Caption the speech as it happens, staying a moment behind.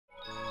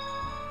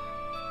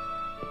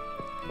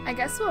I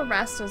guess we'll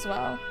rest as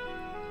well.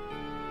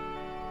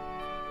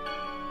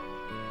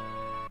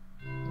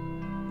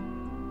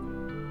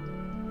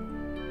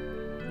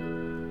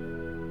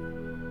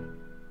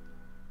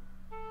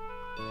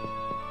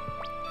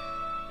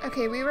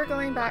 Okay, we were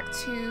going back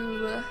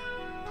to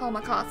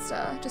Palma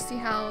Costa to see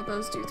how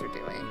those dudes are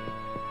doing.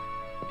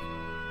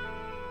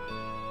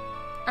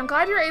 I'm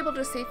glad you're able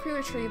to safely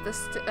retrieve the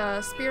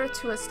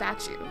Spiritua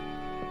statue.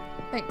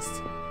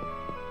 Thanks.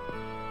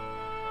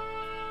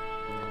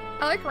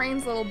 I like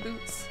Rain's little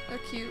boots. They're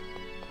cute.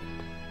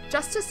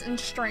 Justice and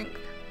strength.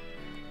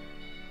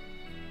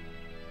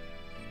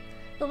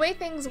 The way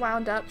things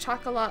wound up,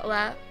 Chocolat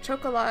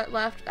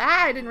left.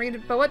 Ah, I didn't read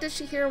it, but what did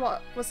she hear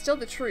was still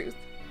the truth.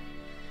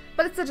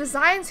 But it's the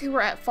designs who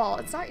were at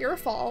fault. It's not your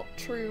fault.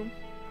 True.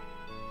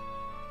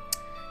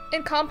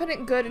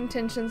 Incompetent good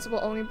intentions will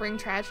only bring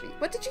tragedy.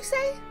 What did you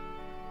say?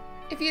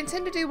 If you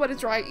intend to do what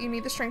is right, you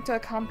need the strength to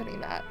accompany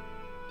that.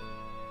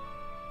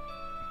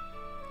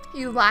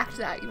 You lacked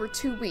that. You were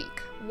too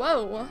weak.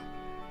 Whoa.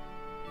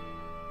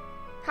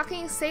 How can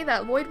you say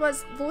that? Lloyd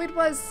was...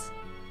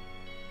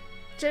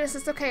 Janice,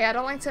 it's okay. I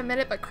don't like to admit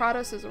it, but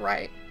Kratos is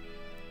right.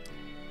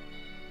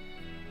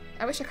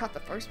 I wish I caught the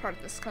first part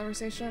of this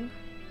conversation.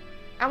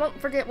 I won't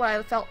forget what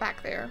I felt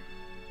back there.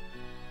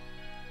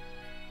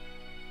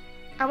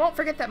 I won't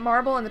forget that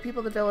Marble and the people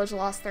of the village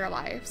lost their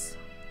lives.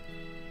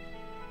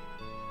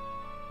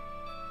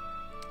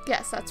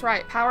 Yes, that's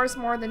right. Power is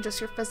more than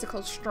just your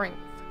physical strength.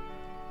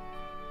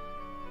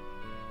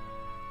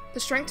 The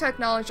strength to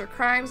acknowledge your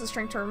crimes, the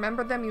strength to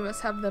remember them, you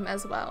must have them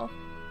as well.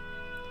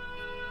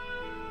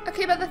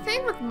 Okay, but the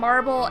thing with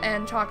Marble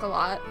and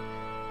Chocolat...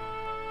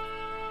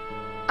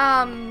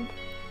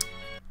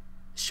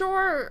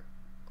 Sure,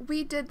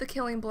 we did the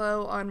killing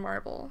blow on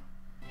Marble.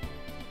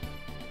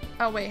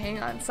 Oh wait,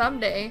 hang on.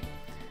 Someday.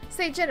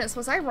 Say, Janice,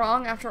 was I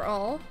wrong after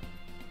all?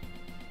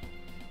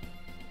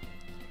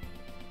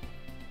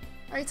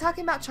 Are you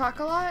talking about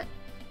Chocolat?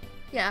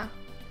 Yeah.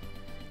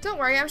 Don't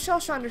worry, I'm sure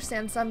she'll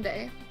understand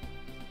someday.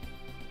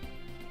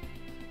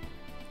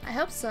 I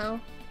hope so.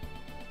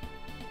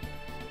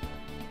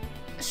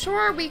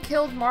 Sure, we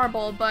killed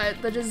Marble, but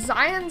the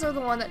designs are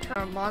the one that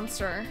turned a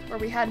monster, where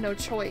we had no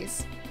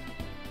choice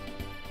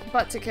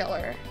but to kill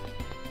her.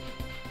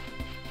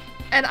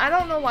 And I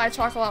don't know why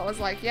Chocolat was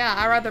like, yeah,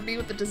 I'd rather be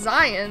with the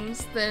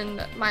designs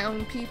than my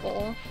own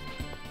people.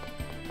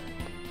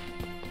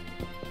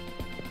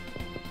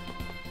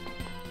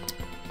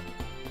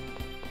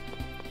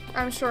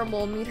 I'm sure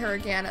we'll meet her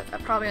again at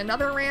probably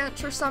another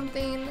ranch or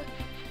something.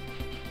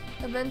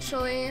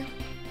 Eventually.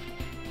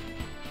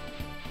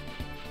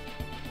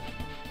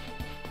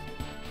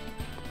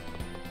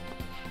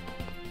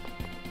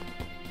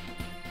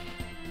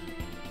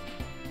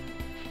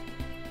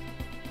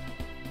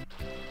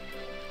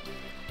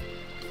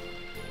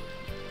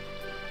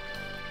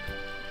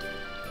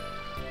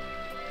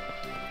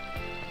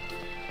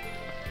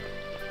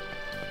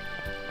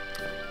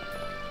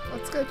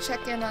 Let's go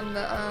check in on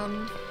the,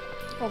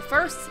 well,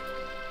 first,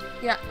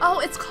 yeah. Oh,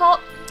 it's called,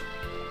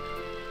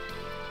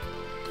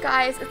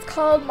 guys, it's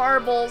called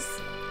Marbles.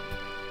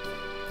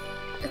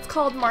 It's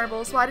called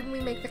Marbles. Why didn't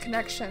we make the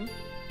connection?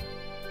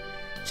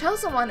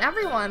 Chosen One,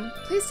 everyone,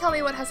 please tell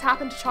me what has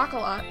happened to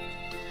Chocolat.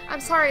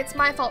 I'm sorry, it's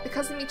my fault.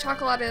 Because of me,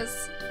 Chocolat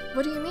is...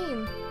 What do you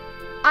mean?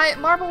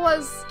 Marble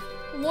was...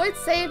 Lloyd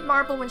saved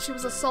Marble when she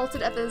was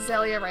assaulted at the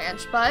Azalea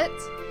Ranch, but...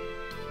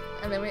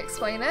 And then we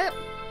explain it.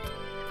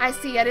 I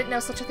see, I didn't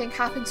know such a thing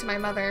happened to my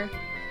mother.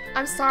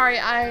 I'm sorry,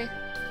 I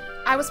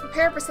was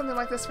prepared for something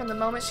like this from the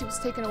moment she was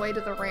taken away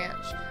to the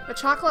ranch, but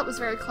Chocolat was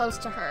very close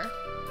to her.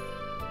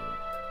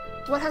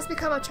 What has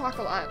become of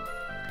Chocolat?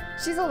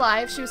 She's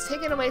alive. She was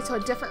taken away to a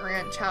different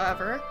ranch,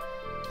 however.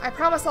 I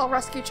promise I'll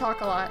rescue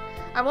Chocolat.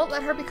 I won't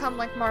let her become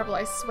like Marble,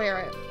 I swear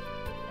it.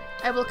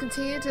 I will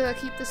continue to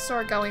keep this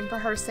store going for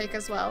her sake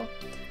as well.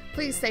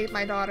 Please save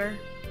my daughter.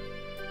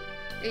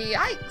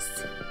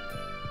 Yikes!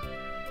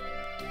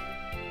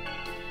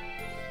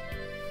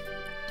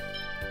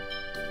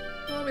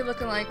 What are we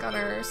looking like on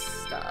our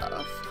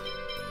stuff?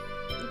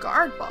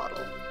 Guard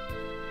bottle.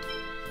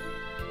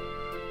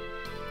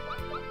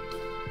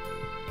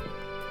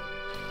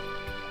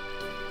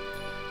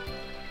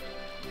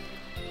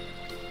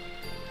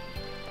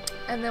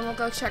 And then we'll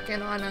go check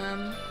in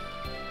on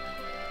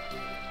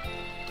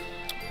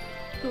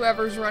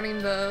whoever's running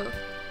the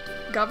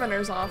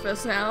governor's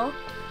office now.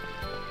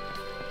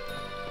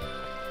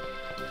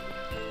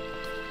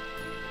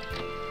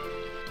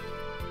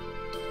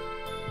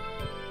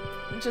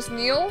 Just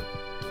Neil?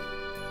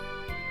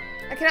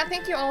 I cannot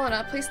thank you all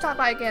enough. Please stop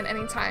by again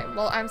anytime.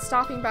 Well, I'm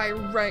stopping by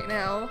right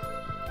now.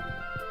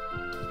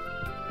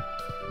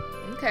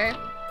 Okay.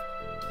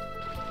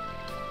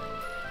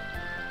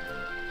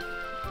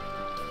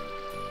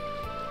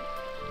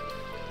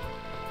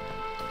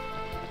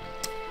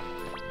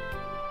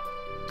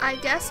 I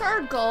guess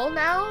our goal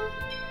now?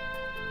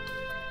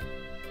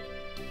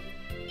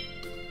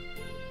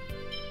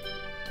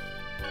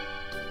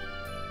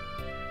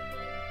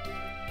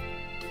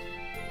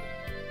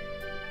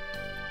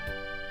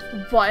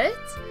 What?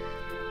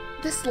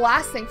 This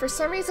last thing, for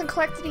some reason,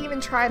 Collect didn't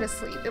even try to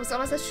sleep. It was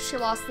almost as if she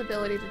lost the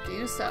ability to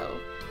do so.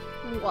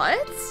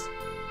 What?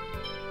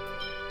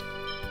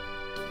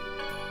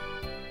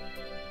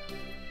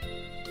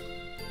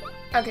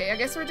 Okay, I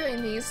guess we're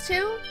doing these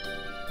two.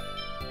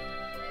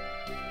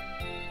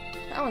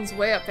 That one's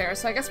way up there,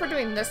 so I guess we're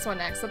doing this one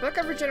next. The Book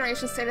of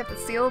Regeneration stated that the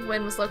Seal of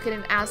Wind was located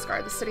in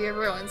Asgard, the City of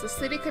Ruins. The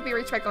city could be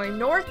reached by going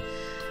north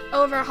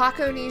over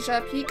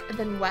Hakonisha Peak and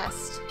then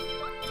west.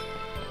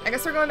 I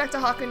guess we're going back to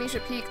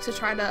Hakonisha Peak to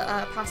try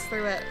to pass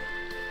through it.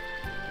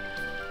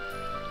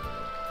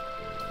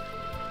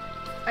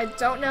 I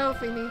don't know if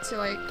we need to,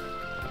 like,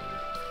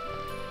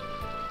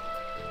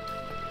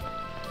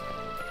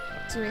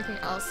 do anything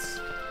else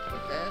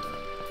with it.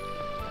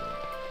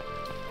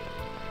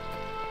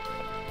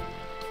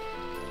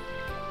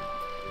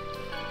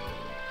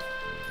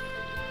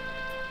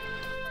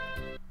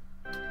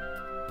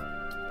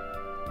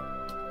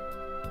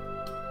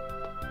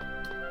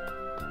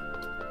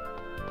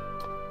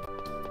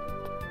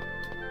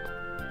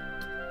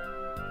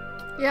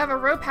 You have a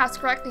road pass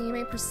correct, and you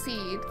may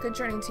proceed. Good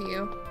journey to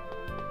you.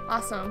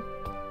 Awesome.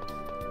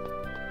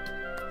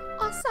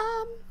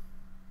 Awesome!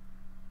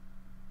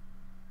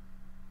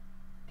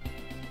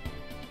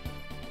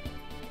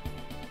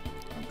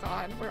 Oh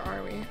god, where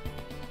are we?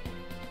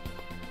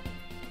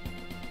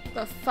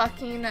 The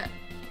fucking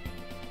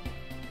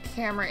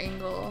camera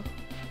angle.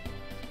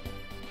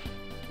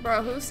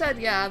 Bro, who said,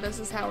 yeah, this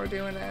is how we're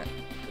doing it?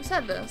 Who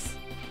said this?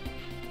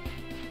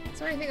 Is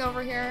there anything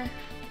over here?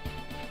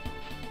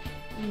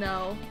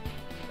 No.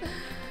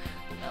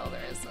 No,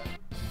 there isn't.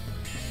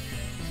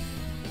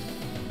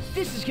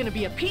 This is gonna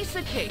be a piece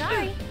of cake.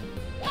 Sorry.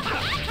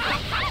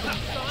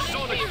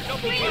 Sonic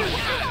double kill.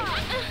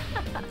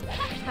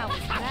 How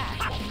was that?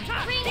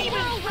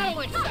 Demon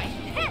forward sight.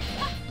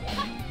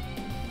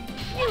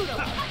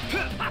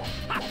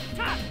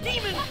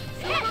 Demon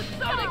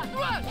supersonic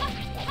thrust.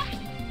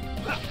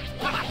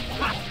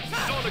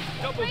 Sonic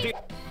double D.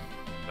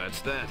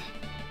 That's that.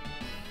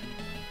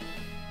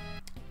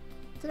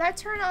 Did I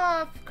turn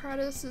off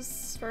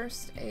Kratos'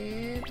 first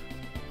aid?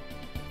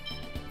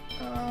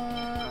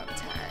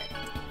 Tag.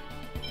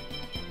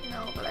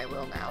 No, but I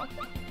will now.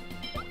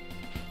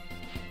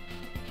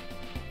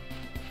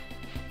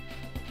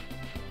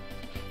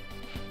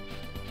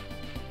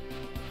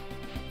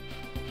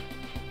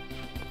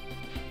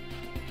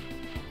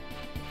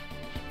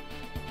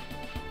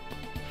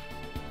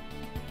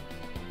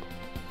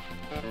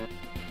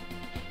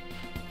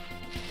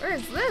 Where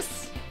is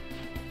this?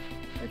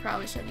 We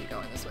probably shouldn't be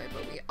going this way,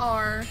 but we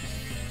are.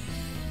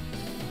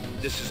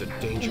 This is a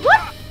dangerous.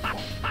 What?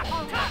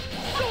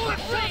 Sword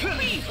ray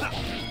beast.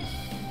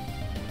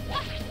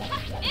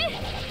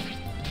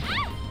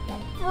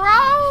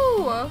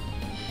 Bro!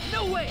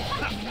 No way.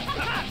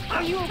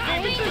 Are you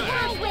okay?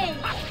 Whirlwind!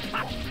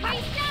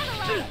 Raise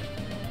satellite!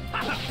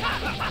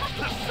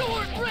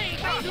 Sword ray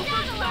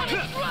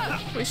supersonic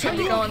thrust. We should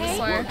be going this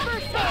way.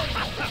 First aid!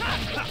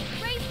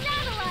 Raise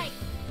satellite!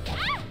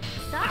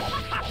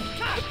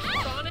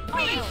 Sonic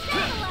Raise beast.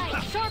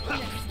 satellite!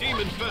 Sharpness!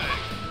 Demon Fang.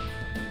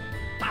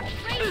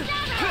 Raise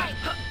satellite!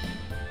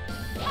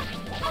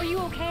 Are you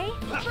okay?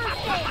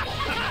 First aid!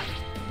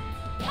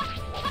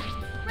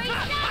 Raise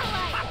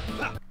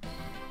satellite!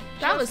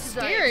 That was Just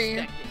as I scary.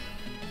 expected.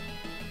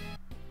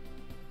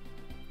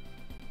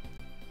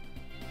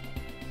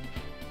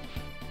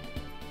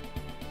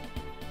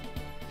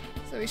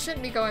 So we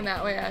shouldn't be going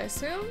that way, I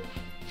assume.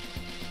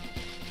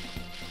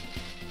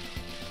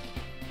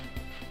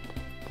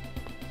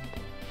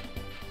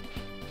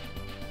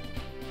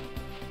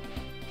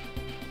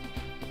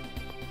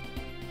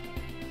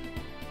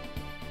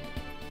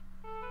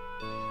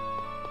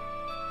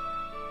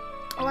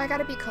 Oh, I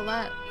gotta be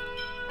Colette.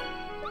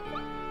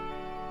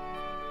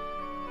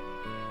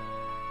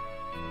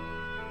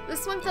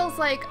 This one feels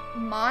like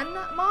Mon?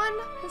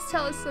 His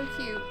tail is so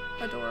cute.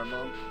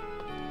 Adorable.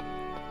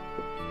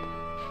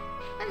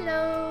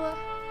 Hello.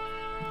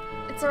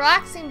 It's a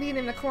relaxing being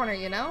in the corner,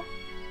 you know?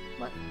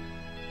 What?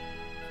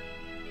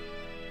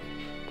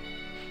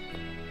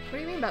 What do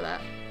you mean by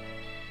that?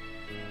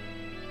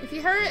 If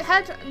you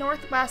head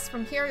northwest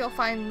from here, you'll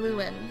find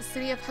Luin, the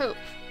city of hope.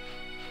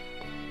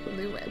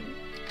 Luin.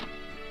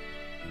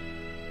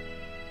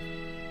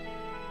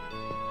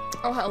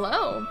 Oh,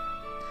 hello.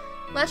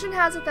 Legend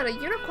has it that a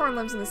unicorn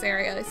lives in this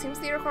area. It seems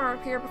the unicorn will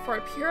appear before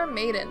a pure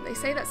maiden. They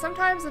say that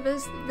sometimes the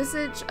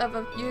visage of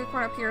a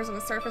unicorn appears on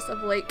the surface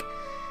of Lake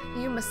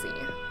Umasi.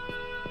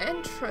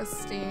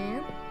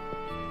 Interesting.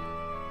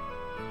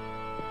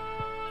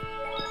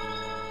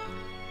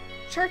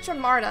 Church of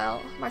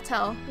Martel,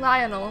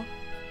 Lionel,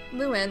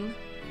 Luin,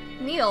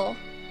 Neil,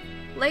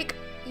 Lake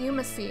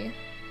Umasi,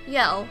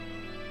 Yell,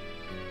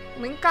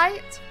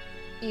 Linkite,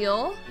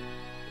 Eel.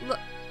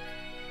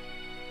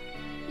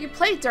 You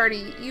play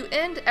dirty. You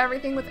end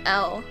everything with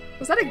L.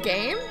 Was that a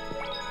game?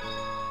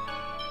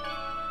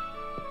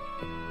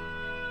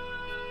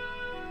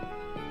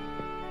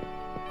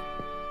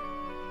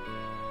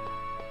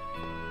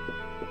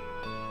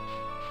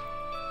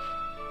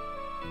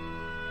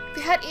 If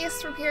you head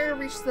east from here,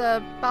 reach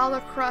the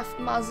Balacruft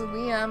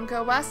Mausoleum.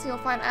 Go west and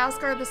you'll find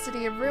Asgard, the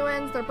City of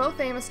Ruins. They're both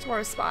famous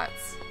tourist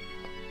spots.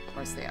 Of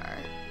course they are.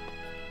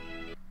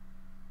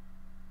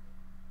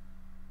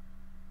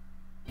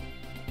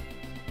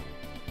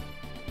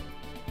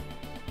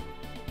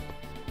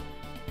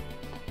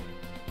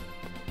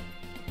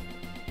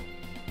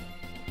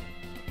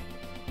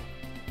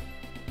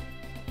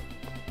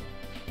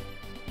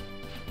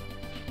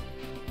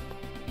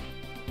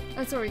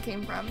 That's where we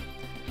came from.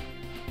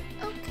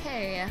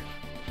 Okay.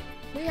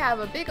 We have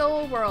a big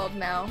old world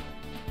now.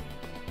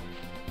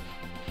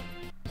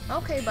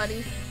 Okay,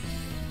 buddy.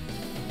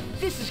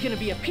 This is gonna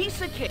be a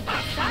piece of cake.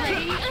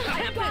 Ready?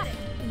 Got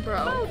it.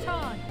 Bro.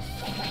 Photon.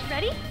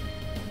 Ready?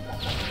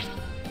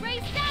 Ray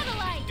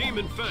satellite.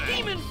 Demon Fang.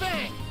 Demon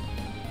Fang!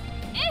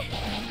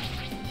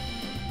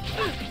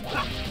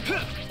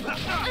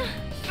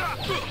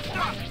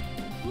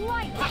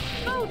 Light.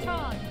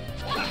 Photon.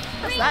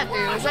 What's that do?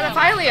 Is that a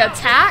finally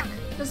attack?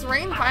 Does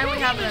Rain finally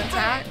have an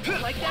attack?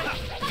 Like that?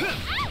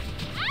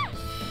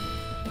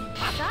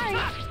 Sorry.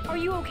 Are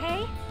you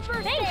okay?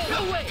 First aid.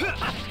 No way!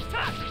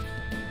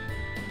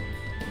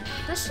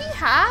 Does she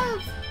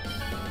have?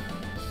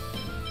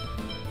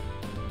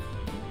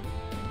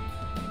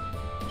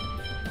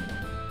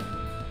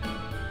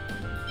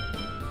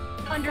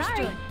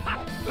 Understood.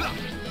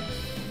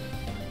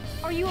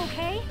 Are you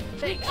okay?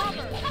 Thanks.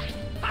 Cover.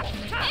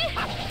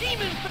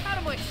 Demon out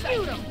of my sight!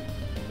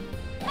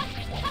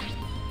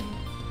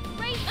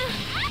 Ray.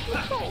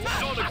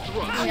 Sonic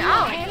Thrust.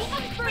 Meow. Okay.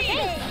 First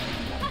aid.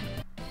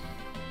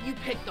 You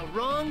picked the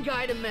wrong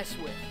guy to mess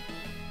with.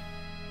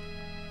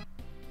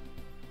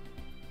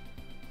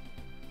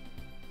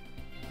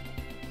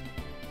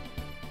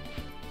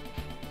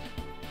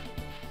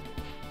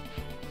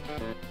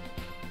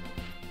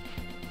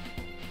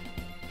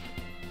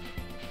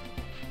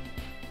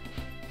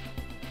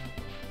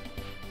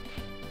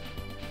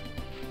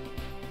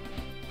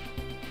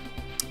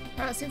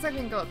 Oh, it seems like we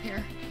can go up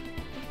here.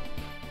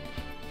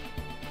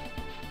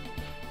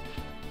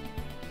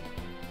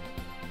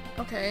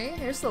 Okay,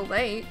 here's the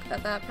lake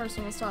that that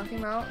person was talking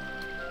about.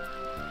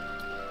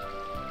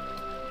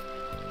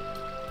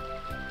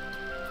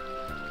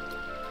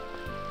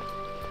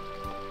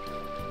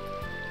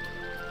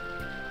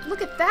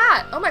 Look at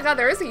that! Oh my god,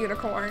 there is a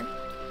unicorn.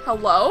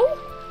 Hello?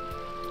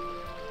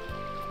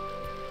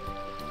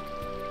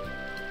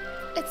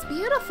 It's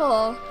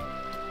beautiful.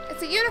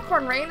 It's a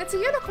unicorn, Rain. It's a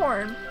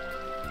unicorn.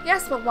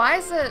 Yes, but why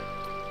is it...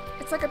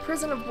 It's like a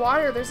prison of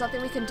water. There's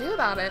nothing we can do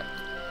about it.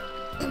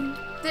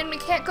 Then we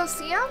can't go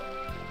see him?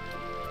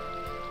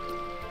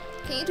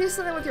 Can you do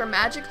something with your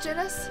magic,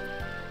 Janice?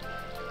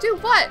 Do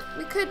what?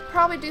 We could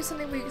probably do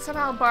something. We could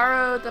somehow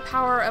borrow the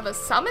power of a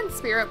summoned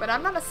spirit, but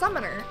I'm not a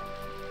summoner.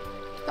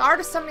 The art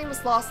of summoning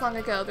was lost long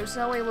ago. There's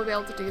no way we'll be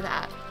able to do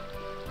that.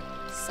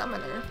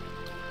 Summoner.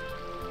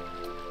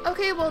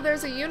 Okay, well,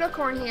 there's a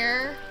unicorn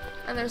here,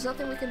 and there's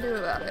nothing we can do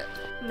about it.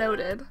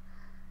 Noted.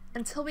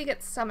 Until we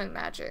get summon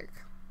magic.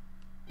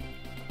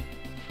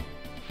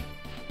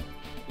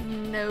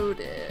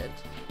 Noted.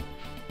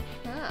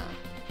 Ah.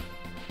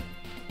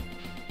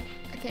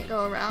 I can't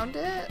go around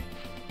it?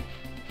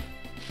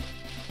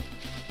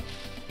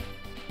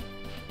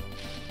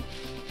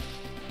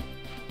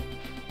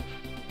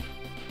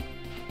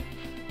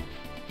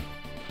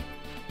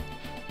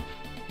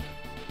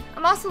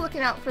 I'm also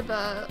looking out for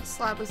the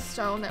slab of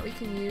stone that we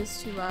can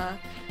use to,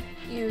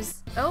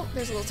 use... Oh,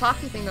 there's a little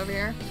talkie thing over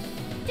here.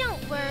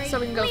 Don't worry. So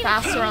we can go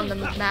faster on the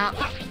map.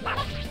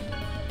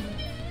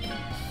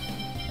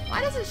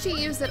 Why doesn't she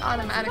use it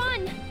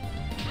automatically? Run.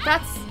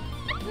 That's...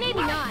 Maybe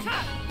not.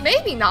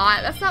 Maybe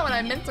not. That's not what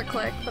I meant to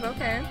click, but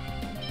okay.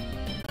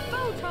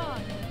 Photon.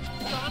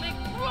 Sonic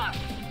Thrust!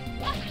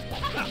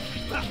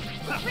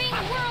 Ring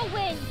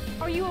whirlwind.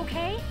 Are you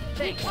okay?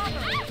 Thanks.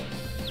 Cover.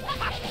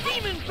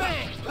 Demon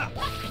Fang!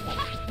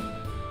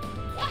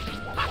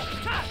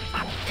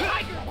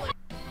 Tiger Blade!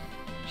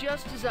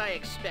 Just as I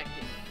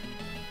expected.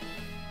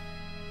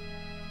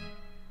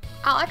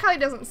 I like how he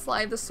doesn't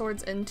slide the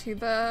swords into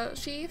the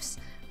sheaths.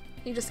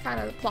 He just kind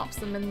of plops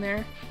them in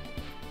there.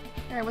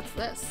 Alright, what's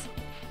this?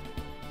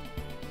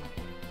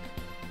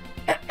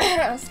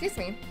 Excuse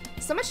me.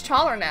 So much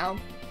taller now.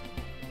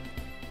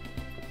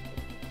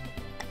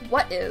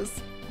 What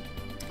is?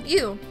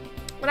 You.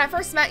 When I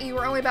first met you, you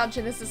were only about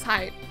Janice's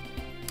height.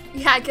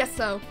 Yeah, I guess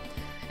so.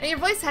 And your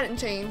voice hadn't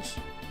changed.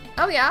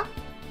 Oh yeah?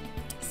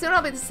 Soon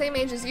I'll be the same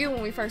age as you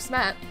when we first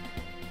met.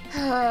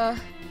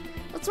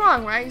 What's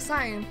wrong? Why are you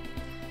sighing?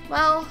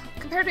 Well,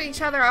 compared to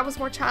each other, I was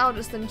more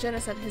childish than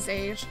Janice at his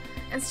age,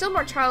 and still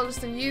more childish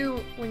than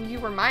you when you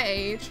were my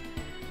age.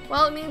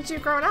 Well, it means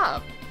you've grown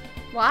up.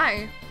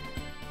 Why?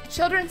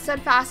 Children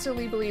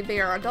steadfastly believe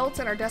they are adults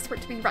and are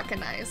desperate to be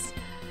recognized.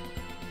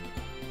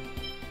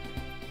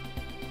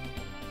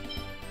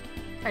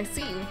 I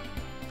see.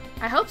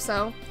 I hope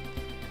so.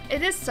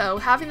 It is so.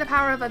 Having the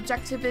power of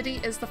objectivity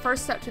is the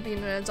first step to being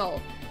an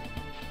adult.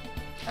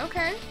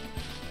 Okay.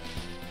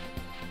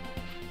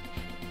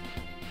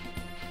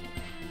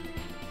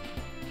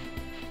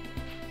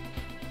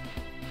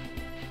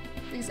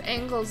 These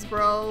angles,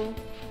 bro.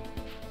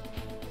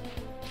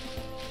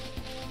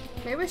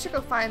 Maybe we should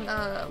go find,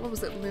 what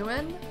was it,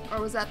 Luin? Or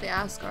was that the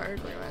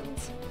Asgard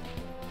ruins?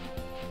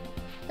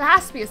 There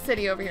has to be a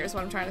city over here is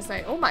what I'm trying to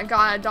say. Oh my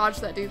god, I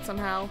dodged that dude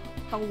somehow.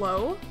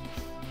 Hello?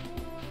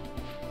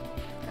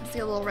 I see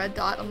a little red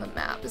dot on the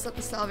map. Is that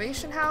the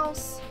Salvation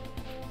House?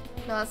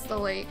 No, that's the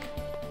lake.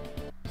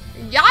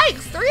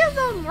 Yikes! 3 of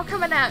them were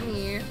coming at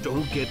me.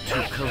 Don't get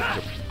too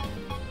comfortable.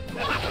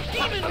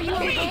 Demon, are you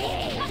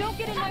okay? Don't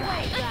get in my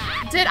way.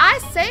 Did I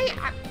say...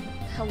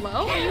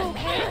 Hello? Are you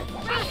okay?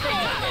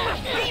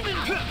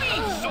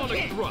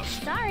 Sonic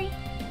thrust. Sorry.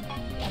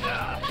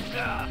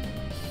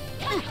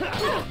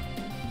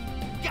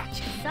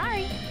 Gotcha.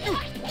 Sorry.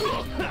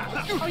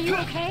 Are you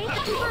okay?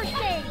 First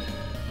aid.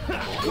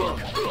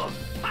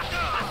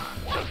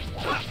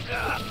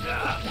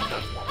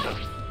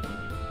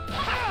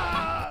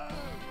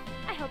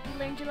 I hope you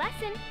learned your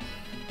lesson.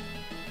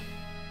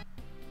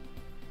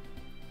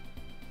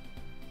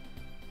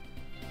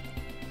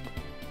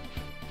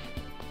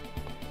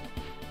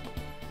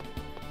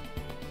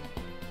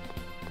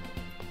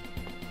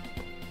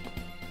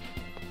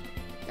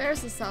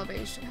 There's the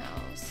Salvation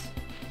House.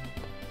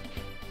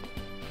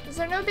 Is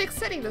there no big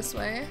city this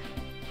way?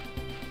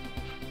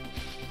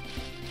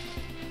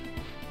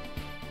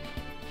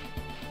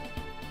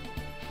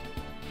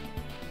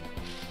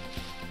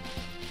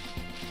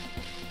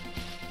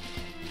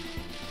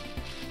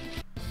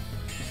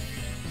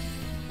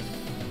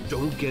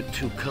 Don't get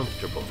too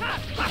comfortable.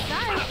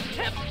 Sorry.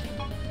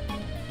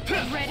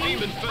 Ready?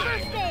 Demon First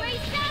fang. aid.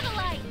 Raise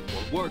satellite.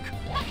 Won't work.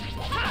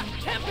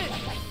 Tempest!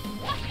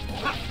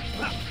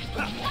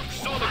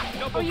 Sonic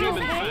double Are you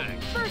demon okay? fang.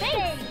 First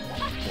aid.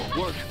 Won't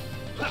work.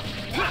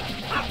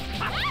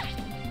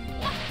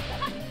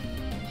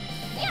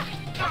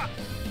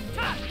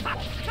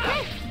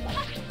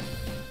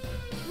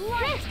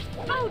 Light.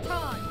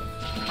 Photon.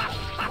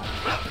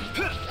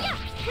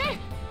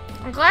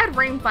 I'm glad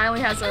Rain finally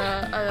has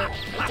a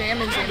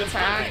damaging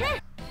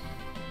attack.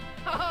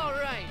 All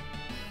right.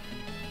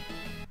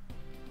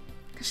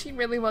 Because she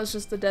really was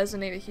just the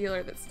designated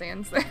healer that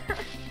stands there.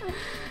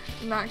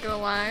 Not gonna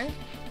lie.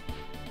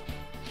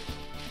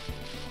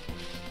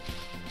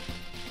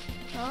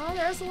 Oh,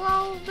 there's a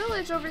little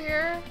village over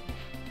here.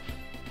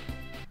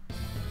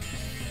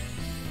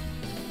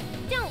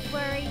 Don't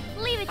worry.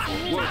 Leave it to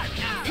me. Work.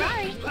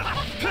 Sorry.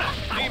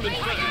 Demon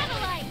fang.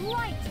 Satellite.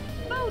 Light.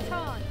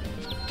 Photon.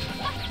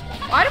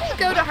 Why do we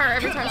go to her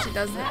every time she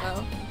does it,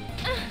 though?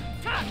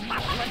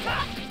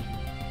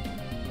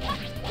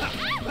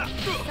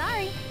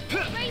 Sorry.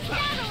 Raise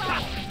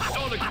satellite.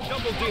 Sonic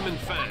double demon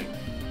fang.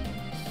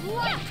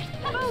 Light.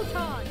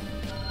 Photon.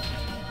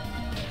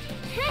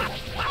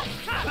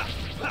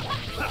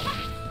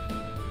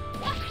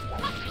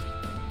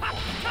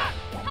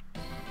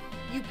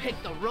 You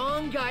picked the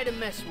wrong guy to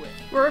mess with.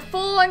 We're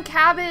full on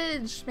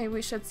cabbage! Maybe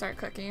we should start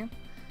cooking.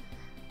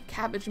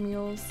 Cabbage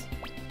meals.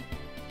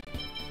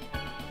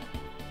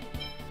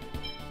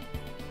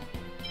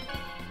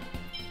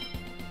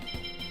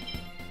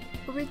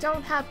 But we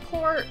don't have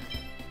pork.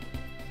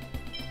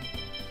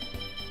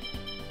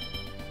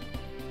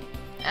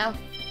 F.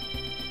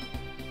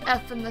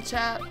 F in the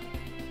chat.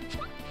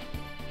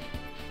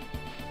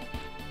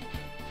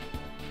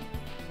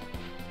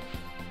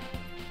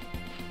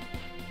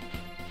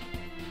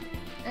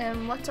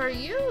 And what are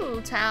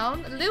you,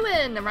 town?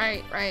 Luin!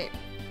 Right, right.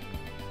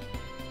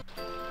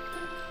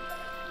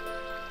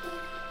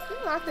 Ooh,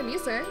 I like the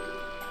music.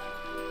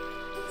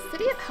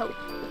 City of Hope.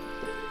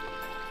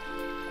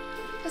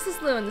 This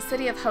is Luin, the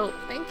City of Hope.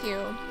 Thank you.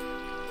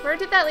 Where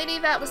did that lady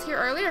that was here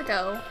earlier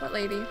go? What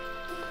lady?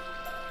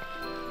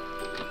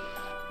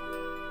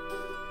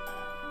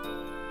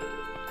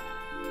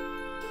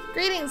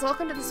 Greetings,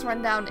 welcome to this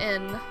rundown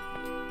inn.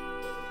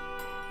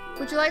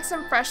 Would you like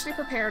some freshly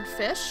prepared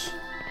fish?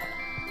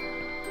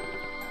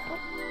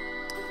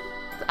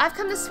 I've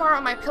come this far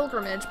on my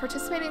pilgrimage.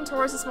 Participating in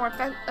tours is more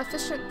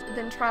efficient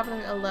than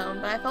traveling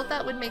alone, but I felt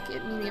that would make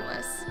it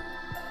meaningless.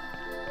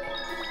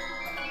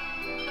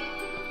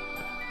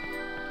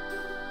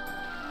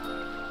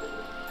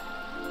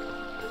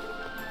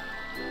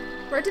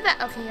 Where did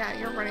that— okay, yeah,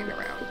 you're running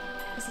around.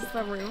 This is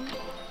the room.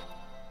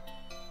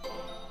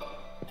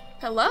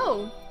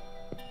 Hello!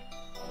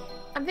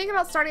 I'm thinking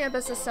about starting a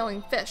business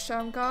selling fish, so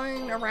I'm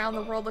going around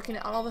the world looking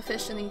at all the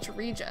fish in each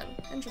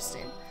region.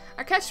 Interesting.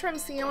 Our catch from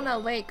Siona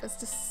Lake is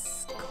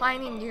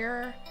declining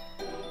year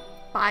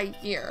by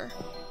year.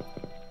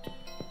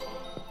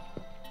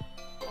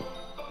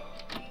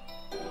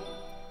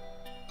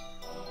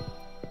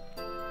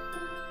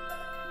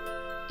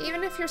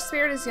 Even if your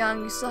spirit is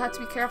young, you still have to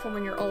be careful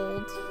when you're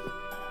old.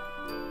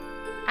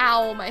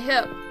 Ow, my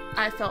hip.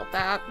 I felt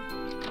that.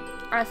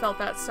 I felt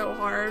that so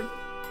hard.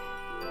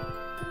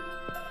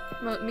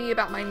 Me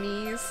about my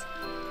knees.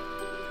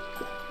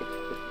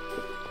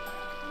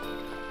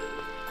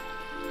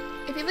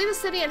 If you leave the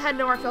city and head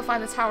north, you'll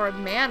find the Tower of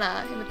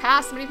Mana. In the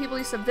past, many people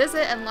used to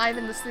visit and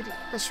liven the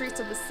streets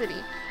of the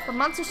city. But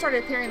monsters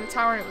started appearing in the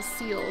tower and it was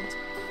sealed.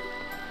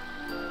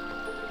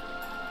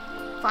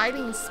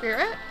 Fighting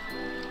spirit?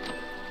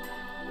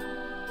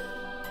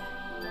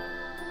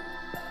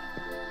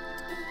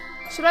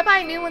 Should I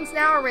buy new ones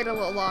now or wait a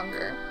little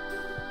longer?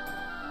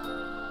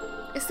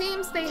 It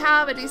seems they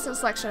have a decent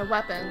selection of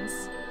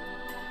weapons.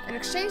 In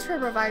exchange for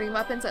providing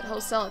weapons at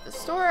wholesale at the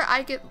store,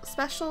 I get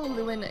special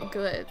Luin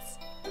goods.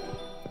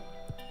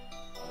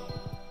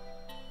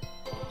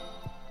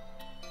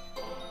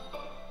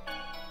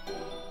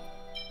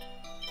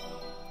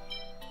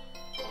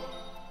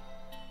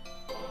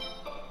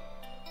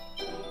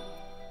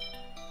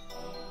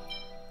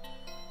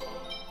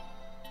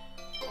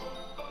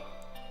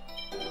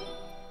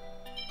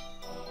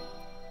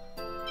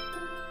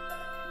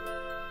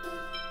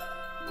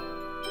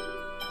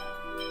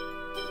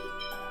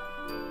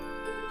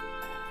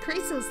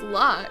 Increases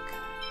luck.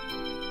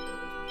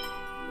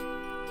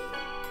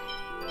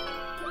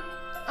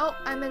 Oh,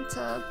 I meant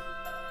to...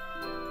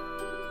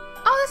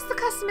 Oh, this is the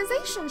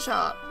customization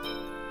shop.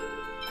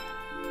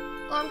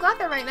 Well, I'm glad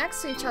they're right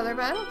next to each other,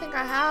 but I don't think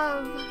I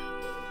have...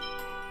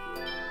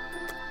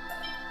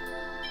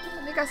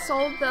 I think I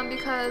sold them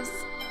because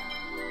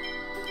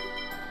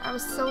I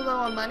was so low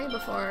on money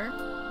before.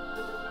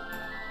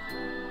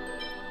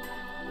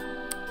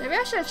 Maybe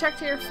I should have checked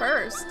here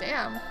first.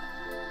 Damn.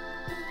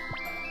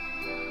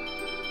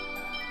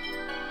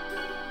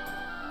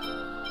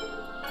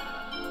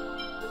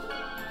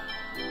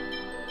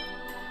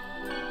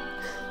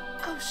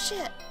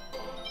 Shit.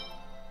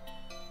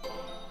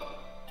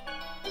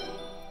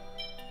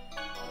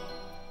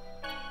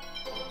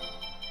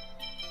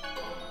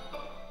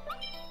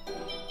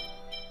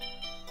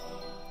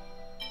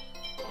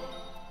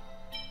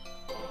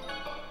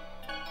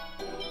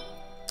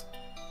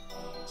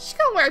 She's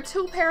gonna wear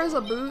 2 pairs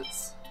of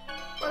boots?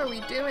 What are we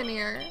doing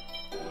here?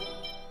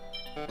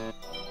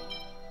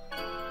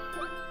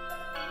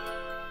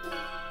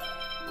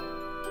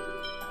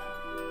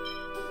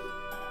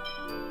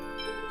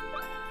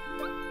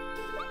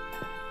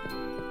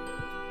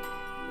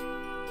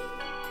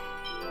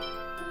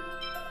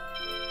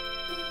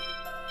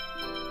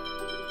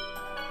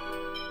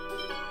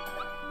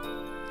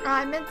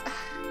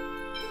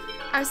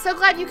 I'm so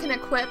glad you can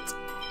equip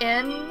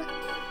in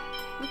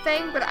the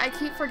thing, but I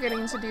keep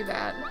forgetting to do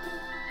that.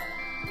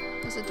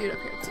 There's a dude up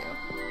here too.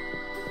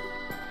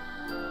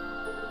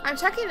 I'm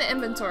checking the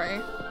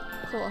inventory.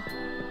 Cool.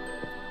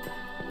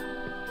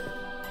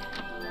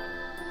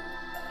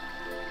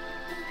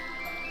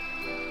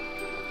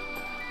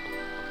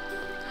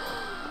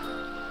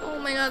 Oh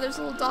my god, there's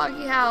a little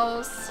doggy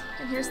house.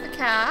 And here's the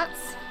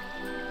cats.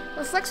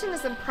 The selection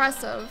is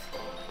impressive.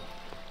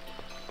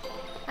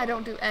 I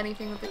don't do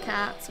anything with the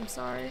cats, I'm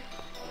sorry.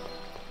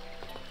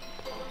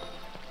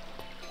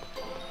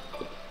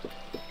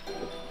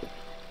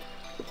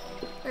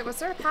 Wait, was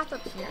there a path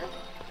up here?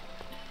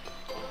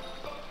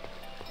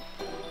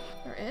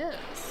 There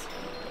is.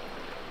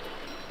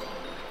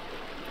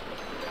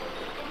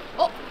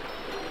 Oh!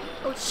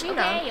 Oh,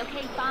 Sheena.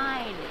 Okay,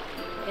 fine.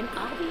 And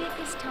I'll be it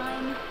this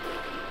time.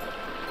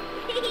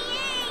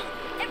 Yay!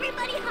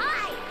 Everybody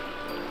hide!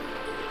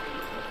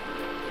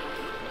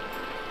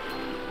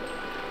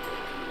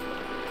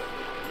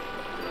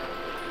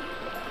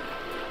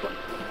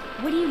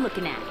 What are you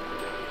looking at?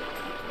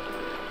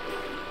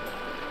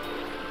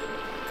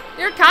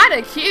 You're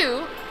kinda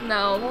cute.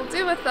 No, we'll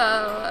do with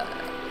the...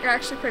 You're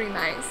actually pretty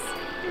nice.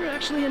 You're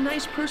actually a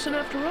nice person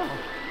after all.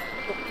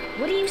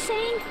 What are you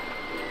saying?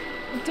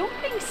 Don't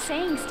think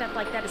saying stuff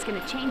like that is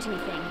gonna change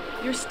anything.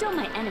 You're still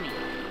my enemy.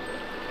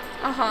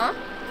 Uh-huh.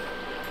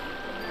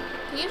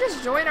 Can you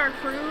just join our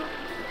crew?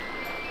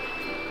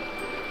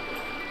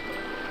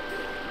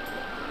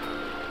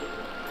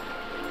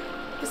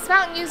 This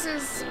fountain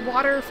uses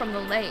water from the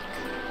lake.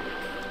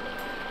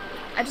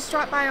 I just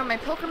dropped by on my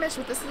pilgrimage,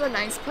 but this is a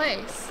nice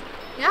place.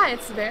 Yeah,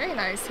 it's very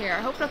nice here.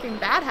 I hope nothing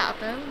bad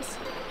happens.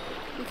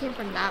 We came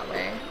from that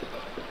way.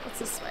 What's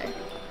this way?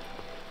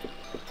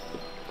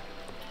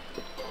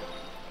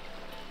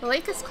 The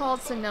lake is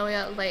called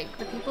Symphonia Lake.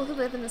 The people who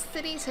live in the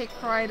city take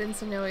pride in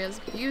Symphonia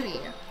beauty.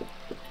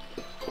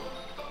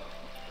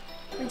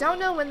 We don't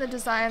know when the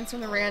designs from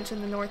the ranch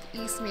in the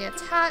northeast may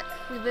attack.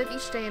 We live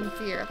each day in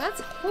fear.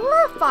 That's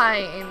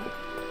horrifying!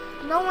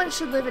 No one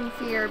should live in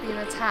fear of being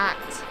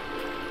attacked.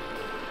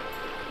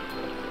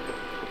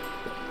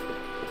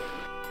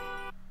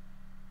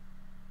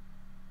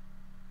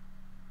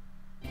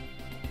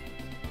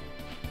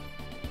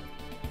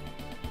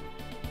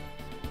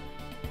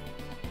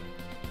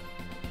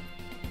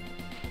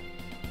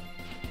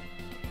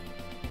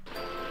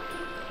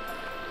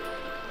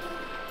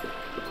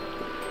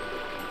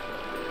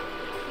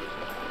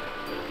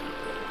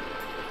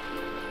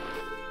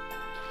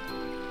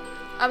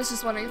 I was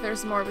just wondering if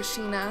there's more with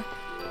Sheena,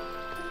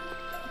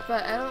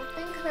 but I don't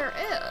think there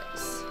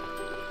is.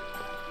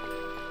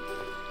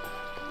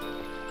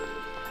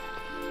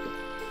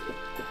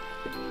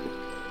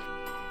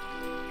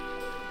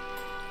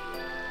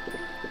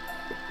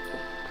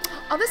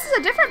 Oh, this is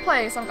a different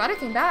place. I'm glad I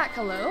came back.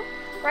 Hello.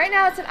 Right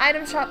now it's an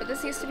item shop, but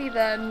this used to be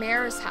the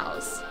mayor's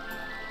house.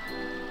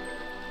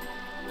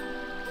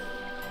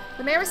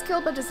 The mayor was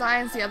killed by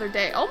designs the other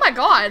day. Oh my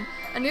god!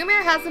 A new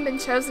mayor hasn't been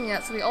chosen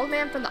yet, so the old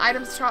man from the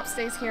items shop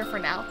stays here for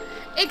now.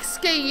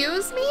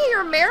 Excuse me?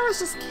 Your mayor was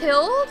just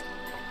killed?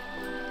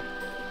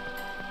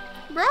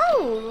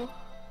 Bro!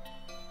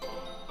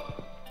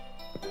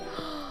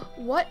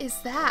 What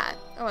is that?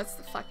 Oh, it's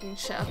the fucking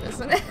chef,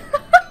 isn't it?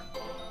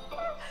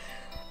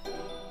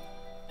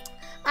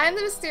 I am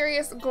the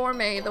mysterious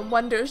gourmet, the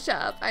wonder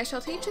chef. I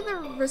shall teach you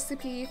the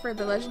recipe for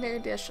the legendary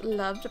dish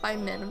loved by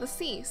men of the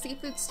sea,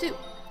 seafood stew.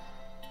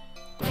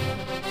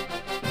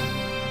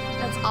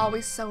 That's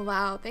always so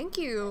loud. Thank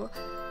you.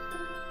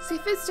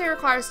 Seafood stew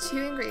requires 2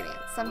 ingredients,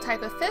 some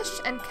type of fish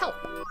and kelp.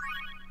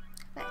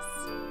 Nice.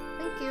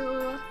 Thank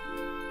you.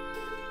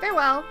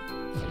 Farewell.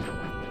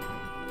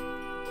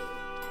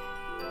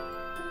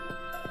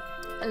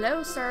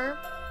 Hello, sir.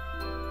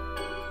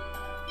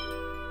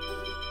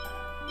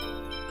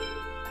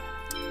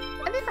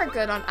 I think we're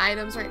good on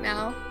items right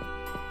now.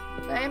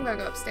 But I am gonna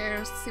go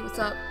upstairs to see what's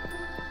up.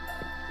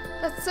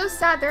 That's so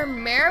sad. Their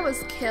mayor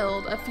was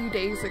killed a few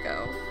days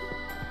ago.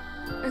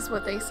 Is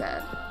what they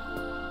said.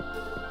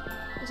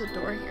 There's a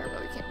door here,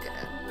 but we can't get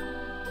in.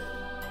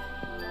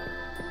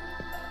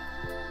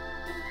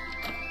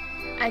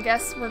 I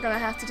guess we're gonna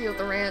have to deal with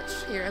the ranch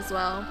here as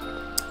well.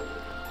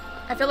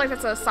 I feel like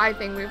that's a side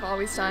thing we've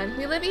always done.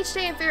 We live each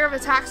day in fear of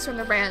attacks from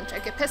the ranch. I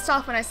get pissed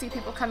off when I see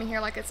people coming here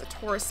like it's a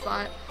tourist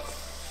spot.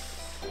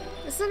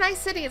 This is a nice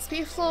city. It's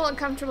peaceful and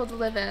comfortable to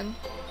live in.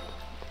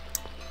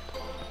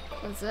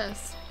 What's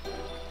this?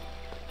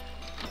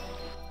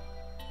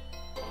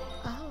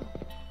 Oh.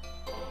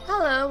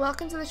 Hello,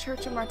 welcome to the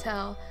Church of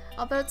Martel.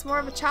 Although it's more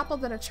of a chapel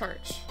than a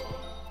church.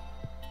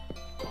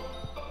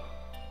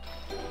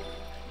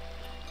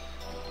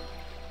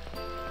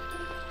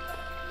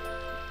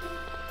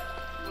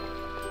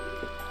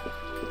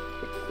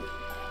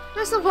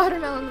 There's a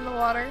watermelon in the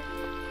water.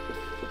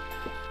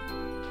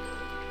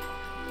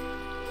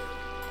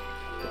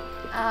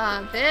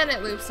 Ah, then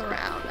it loops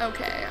around.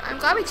 Okay, I'm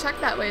glad we checked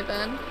that way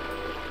then.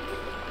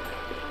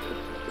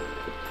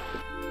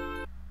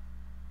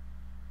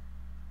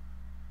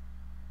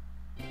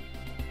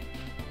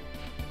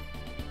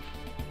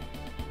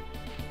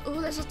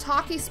 Ooh, there's a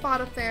talkie spot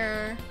up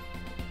there.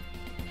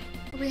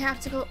 We have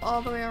to go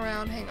all the way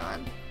around. Hang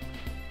on.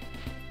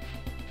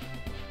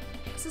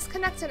 Is this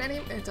connected any?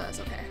 It does,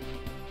 okay.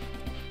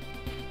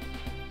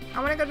 I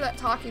want to go to that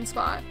talking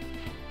spot.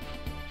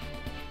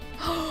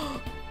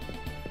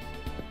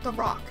 The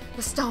rock.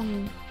 The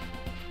stone.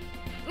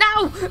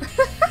 No!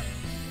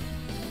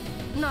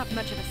 Not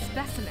much of a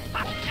specimen.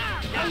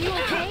 Are you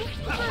okay?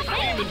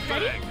 Demon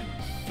Fang!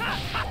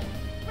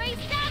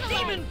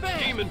 Demon Fang!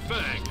 Demon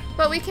Fang!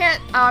 But we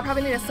can't, I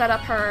probably need to set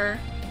up her.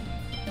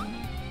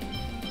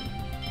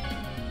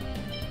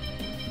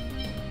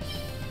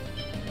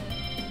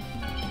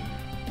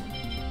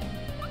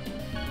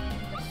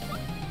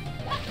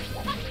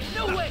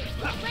 No way!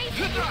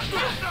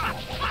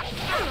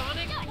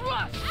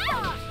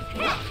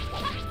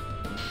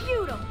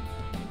 Feudal.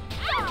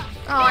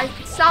 Oh, I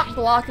stopped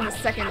blocking the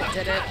second it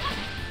did it.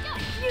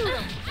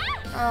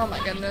 Oh my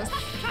goodness.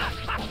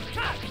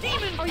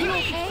 Demon! Are you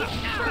okay?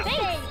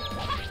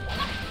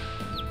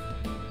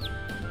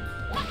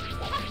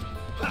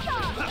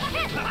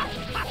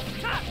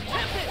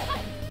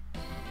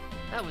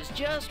 I was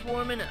just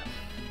warming up.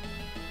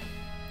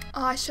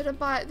 Oh, I should have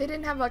bought. They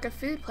didn't have like a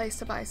food place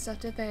to buy stuff,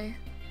 did they?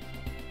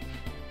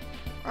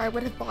 Or I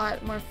would have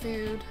bought more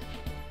food.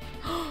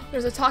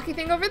 There's a talkie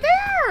thing over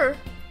there!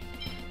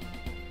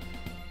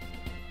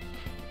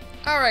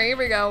 Alright, here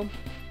we go.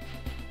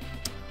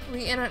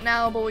 We in it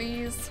now,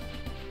 boys.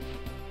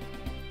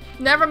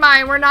 Never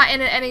mind, we're not in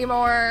it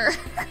anymore.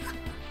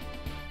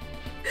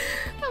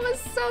 That was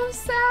so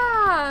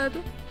sad.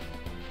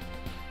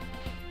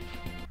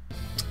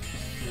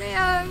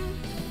 Man.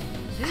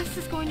 This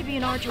is going to be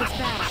an arduous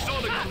battle.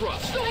 Sonic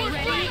Thrust!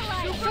 Ready?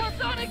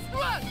 Supersonic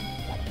thrust!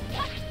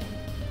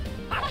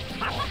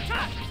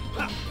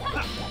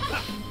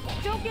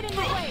 Don't get in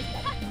my way.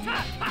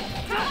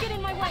 Don't get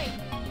in my way.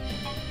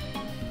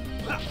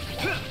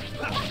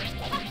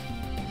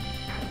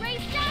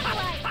 Raise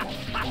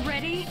satellite.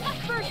 Ready?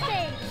 First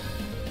aid.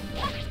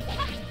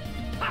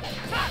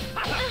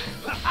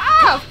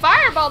 Ah!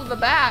 Fireball to the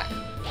back.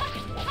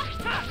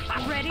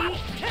 Ready?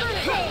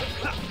 First aid.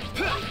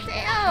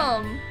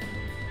 Damn.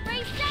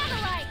 Raise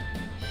satellite.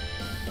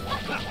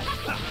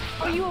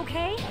 Are you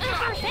okay?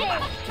 First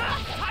aid.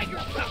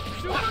 Tiger!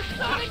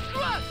 Supersonic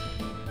thrust!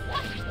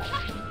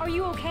 Are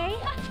you okay?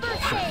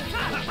 First aid.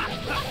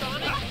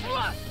 Sonic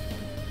thrust!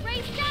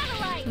 Raise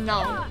satellite.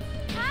 No.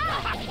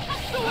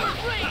 Sword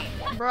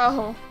rain!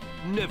 Bro.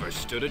 Never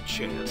stood a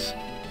chance.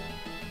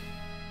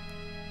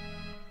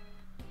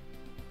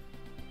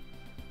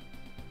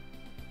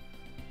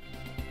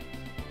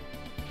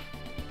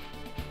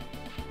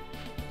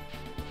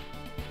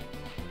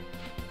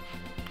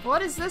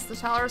 What is this? The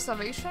Tower of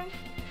Salvation?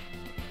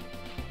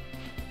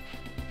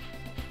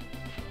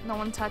 No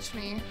one touched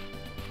me.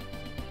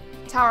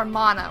 Tower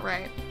Mana,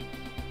 right?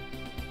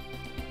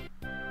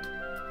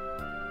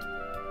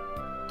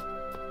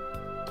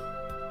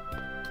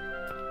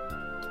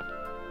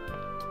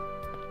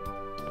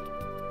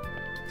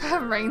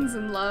 Reigns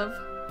in love.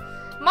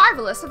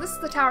 Marvelous! So this is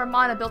the Tower of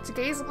Mana built to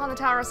gaze upon the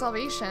Tower of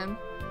Salvation.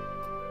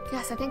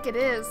 Yes, I think it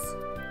is.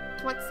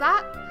 What's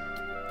that?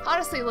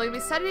 Honestly, Lloyd, we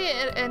studied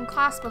it in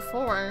class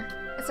before.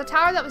 It's a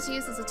tower that was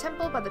used as a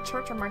temple by the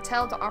Church of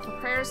Martel to offer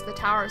prayers to the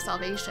Tower of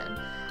Salvation,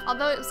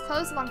 although it was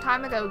closed a long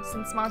time ago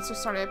since monsters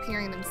started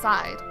appearing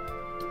inside.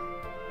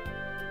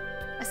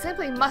 I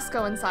simply must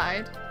go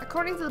inside.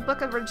 According to the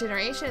Book of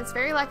Regeneration, it's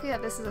very likely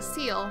that this is a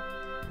seal,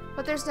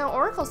 but there's no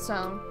Oracle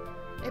Stone.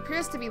 It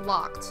appears to be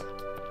locked.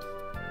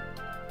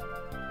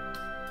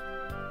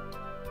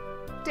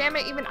 Damn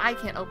it, even I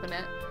can't open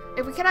it.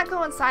 If we cannot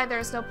go inside, there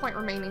is no point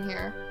remaining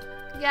here.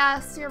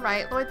 Yes, you're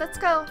right, Lloyd, let's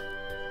go.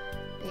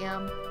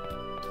 Damn.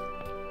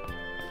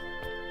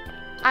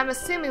 I'm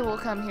assuming we'll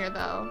come here,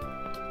 though.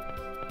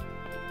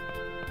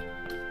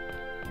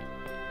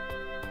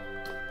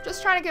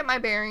 Just trying to get my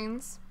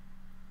bearings.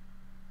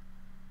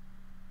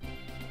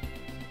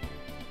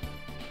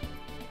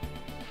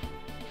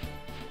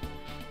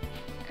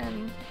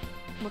 And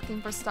looking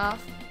for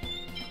stuff.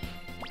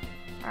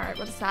 Alright,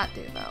 what does that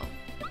do, though?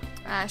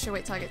 I should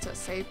wait till I get to a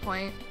save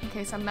point in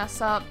case I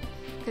mess up.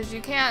 Because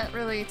you can't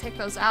really take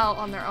those out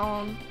on their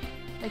own.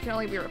 They can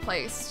only be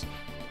replaced.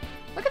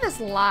 Look at this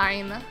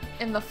line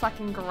in the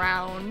fucking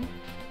ground.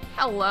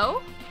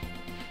 Hello?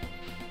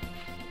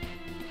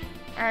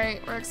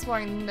 Alright, we're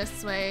exploring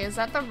this way. Is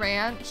that the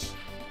ranch?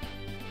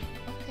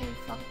 Okay,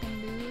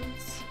 fucking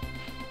dudes.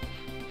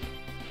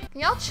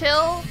 Can y'all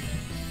chill?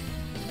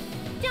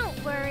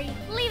 Don't worry.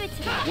 Leave it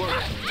to me.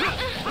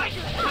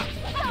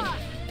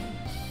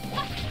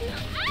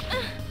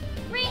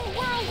 Ring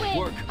whirlwind.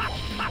 Work.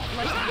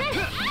 Like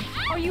this.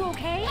 Are you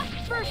okay?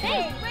 First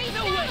aid. Raise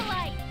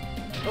satellite.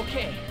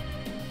 Okay.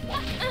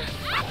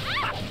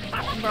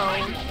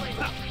 Bro.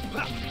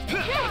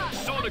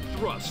 Sonic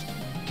thrust.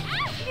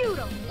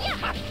 Feudal.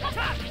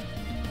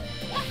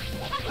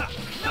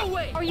 No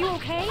way. Are you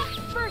okay?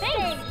 First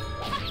aid.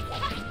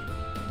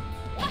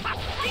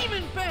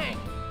 Demon Fang.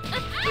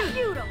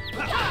 Feudal.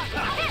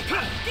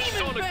 Demon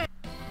Sonic. Fang.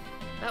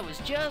 That was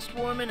just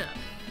warming up.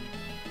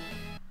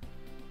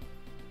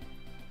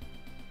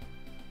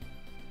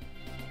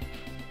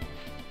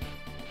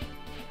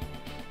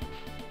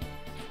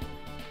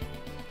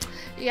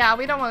 Yeah,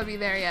 we don't want to be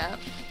there yet.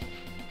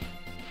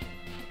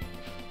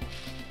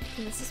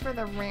 Okay, this is where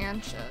the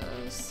ranch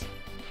is.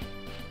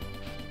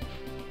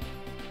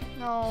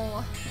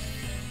 No.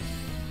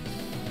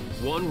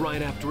 One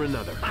right after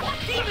another.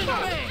 Demon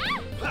Fang.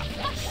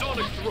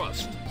 Sonic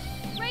thrust.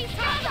 Raise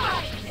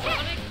satellite.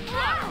 Sonic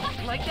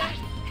thrust. Like that?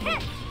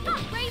 Hit.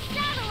 Raise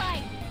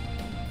satellite.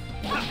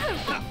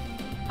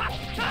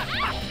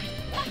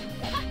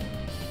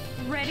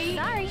 Ready?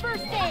 Sorry.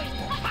 First aid.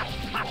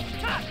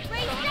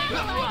 Raise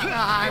satellite.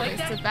 Ah, I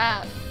wasted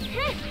that.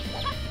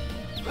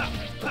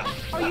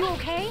 Are you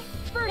okay?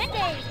 First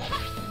aid.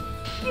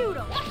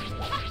 Feudal.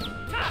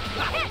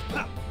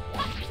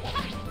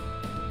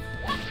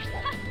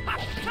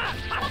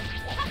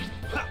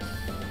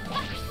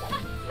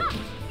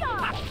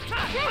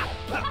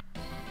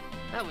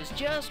 That was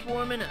just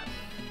warming up.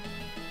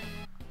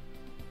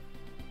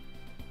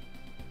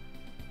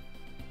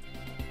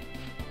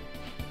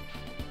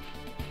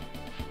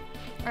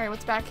 Alright,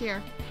 what's back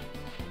here?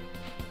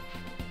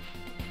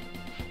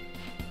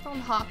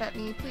 Don't hop at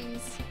me,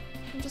 please.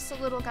 I'm just a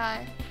little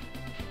guy.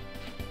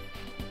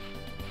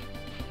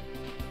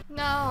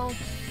 No.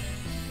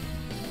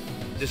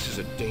 This is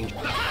a danger.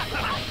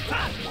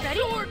 Ready?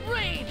 Sword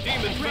rain.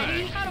 Demon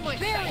Fang. Out of my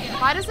barrier.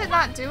 Why does it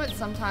not do it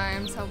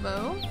sometimes?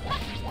 Hello?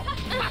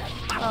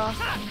 Ugh.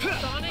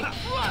 Sonic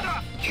thrust.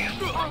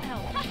 I'll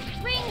help.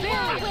 Ring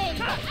whirlwind.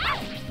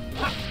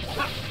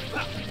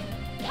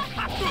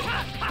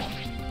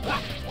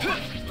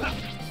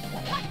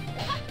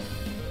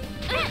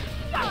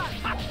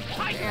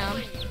 Damn.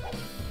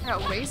 I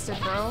got wasted,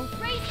 bro.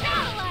 Raise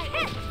satellite.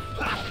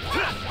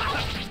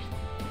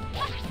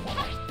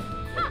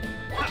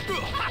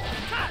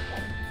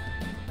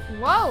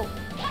 Whoa!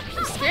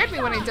 You scared me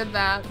when he did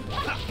that.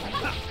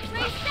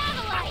 Raise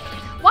satellite.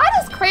 Why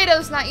does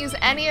Kratos not use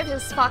any of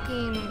his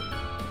fucking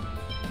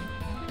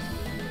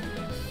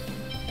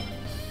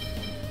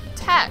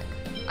tech?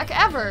 Like,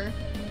 ever.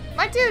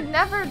 My dude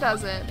never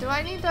does it. Do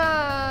I need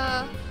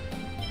to...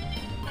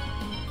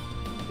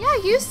 Yeah,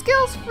 use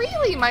skills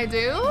freely, my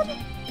dude.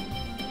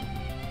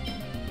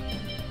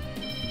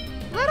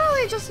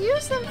 Literally, just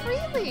use them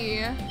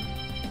freely.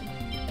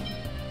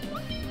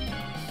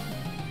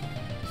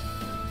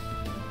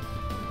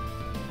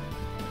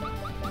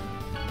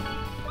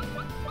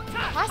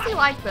 Why is he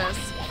like this?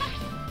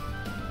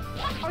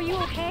 Are you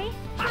okay?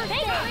 First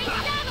aid. Raise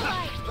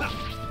satellite.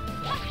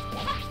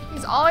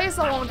 He's always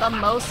the one with the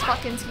most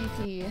fucking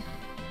TP.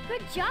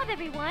 Good job,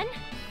 everyone.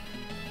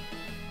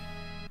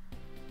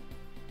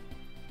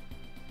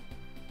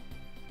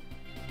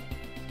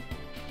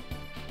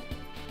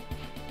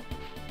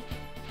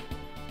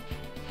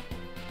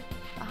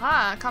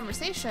 Aha,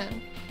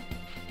 conversation.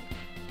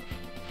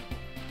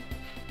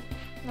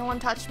 No one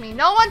touch me.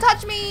 No one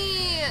touch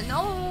me!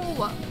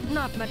 No!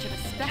 Not much of a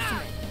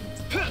specimen.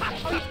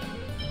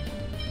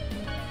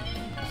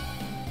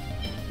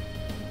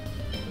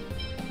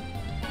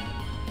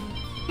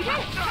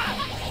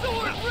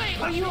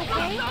 Are you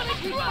okay?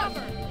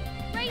 Recover.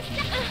 Race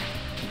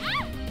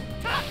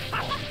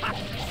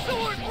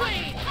Sword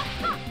blade!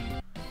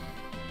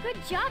 Good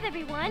job,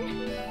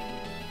 everyone.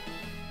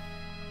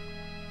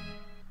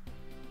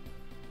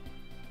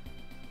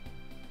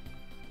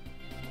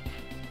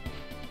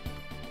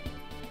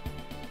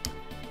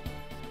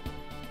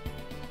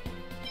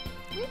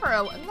 Leave her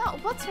alone. No,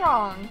 what's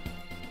wrong?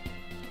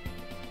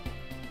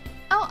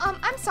 Oh,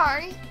 I'm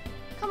sorry.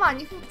 Come on,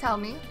 you can tell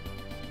me.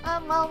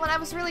 Well, when I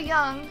was really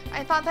young,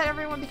 I thought that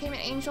everyone became an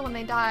angel when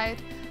they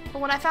died.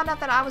 But when I found out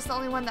that I was the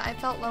only one that I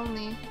felt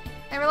lonely,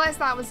 I realized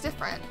that I was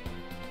different.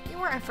 You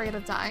weren't afraid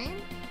of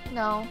dying.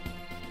 No.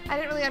 I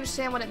didn't really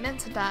understand what it meant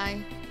to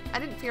die. I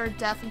didn't fear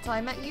death until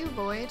I met you,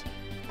 Lloyd.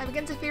 I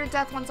began to fear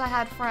death once I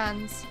had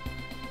friends.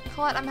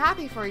 Colette, I'm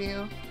happy for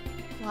you.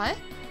 What?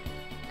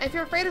 If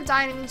you're afraid of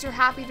dying, it means you're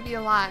happy to be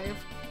alive.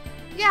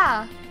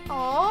 Yeah.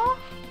 Aww.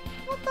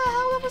 What the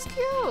hell? That was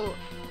cute.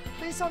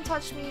 Please don't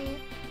touch me.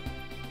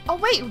 Oh,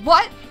 wait,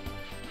 what?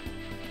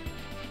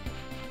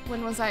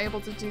 When was I able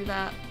to do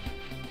that?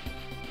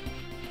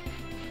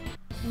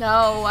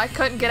 No, I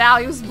couldn't get out.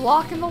 He was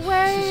blocking the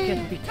way. This is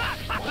gonna be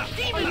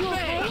Are you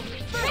okay?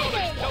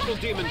 Double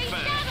demon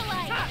fang.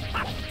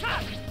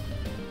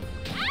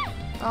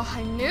 Oh,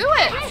 I knew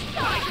it.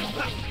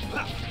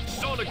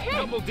 Sonic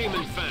double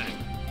demon fang.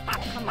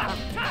 Come on.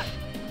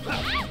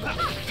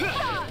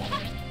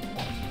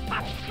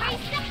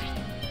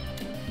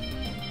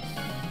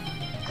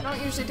 I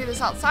don't usually do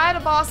this outside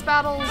of boss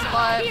battles,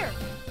 but... Here.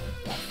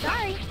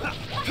 Sorry.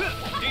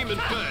 Demon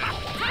fang.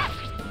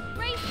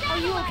 Are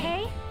you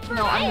okay?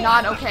 No, I'm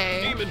not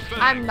okay. Demon fang.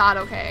 I'm not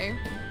okay.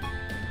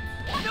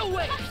 no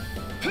way!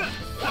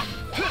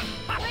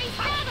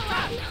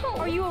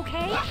 Are you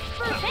okay?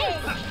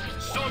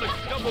 Sonic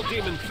double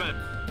demon fang.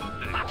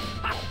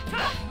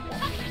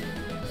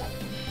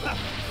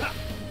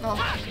 Oh.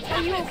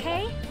 Are you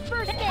okay?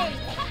 First aid.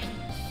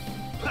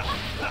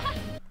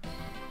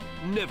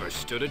 Never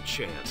stood a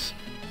chance.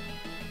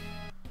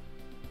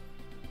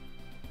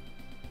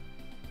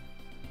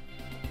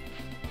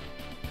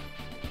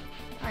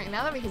 Alright,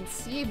 now that we can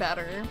see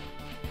better.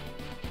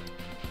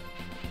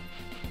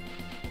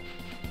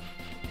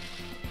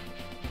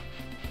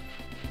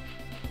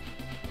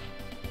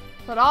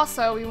 But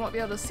also, we won't be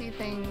able to see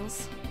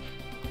things.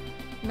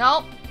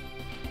 Nope.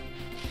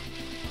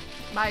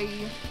 Bye.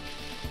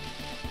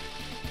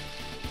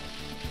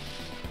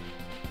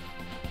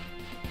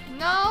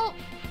 No.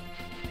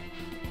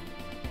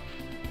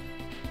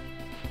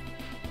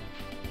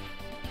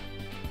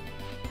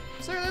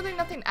 Is there literally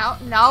nothing out?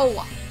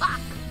 No.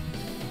 Fuck.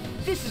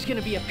 This is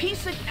gonna be a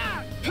piece of...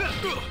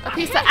 A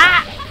piece of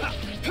ah.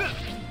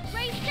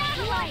 Raise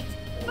satellite.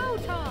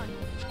 Photon!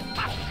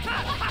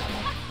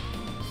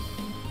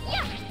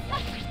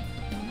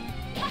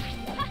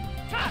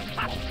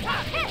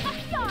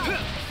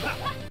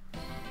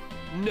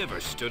 Never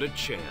stood a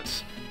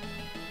chance.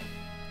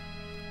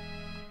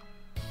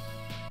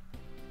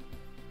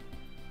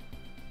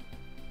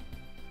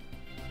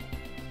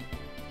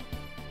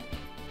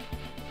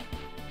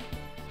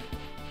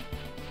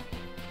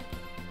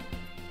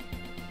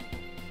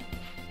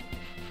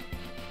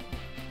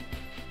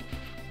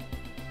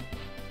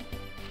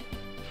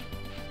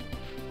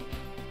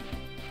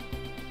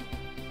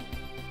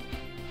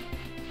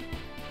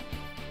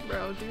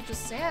 Bro, dude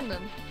just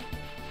standing.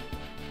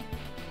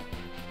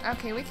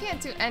 Okay, we can't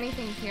do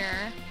anything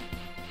here.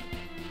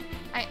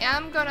 I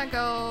am gonna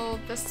go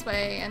this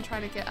way and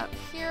try to get up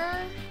here.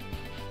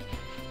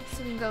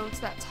 So we can go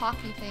to that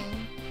talkie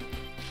thing.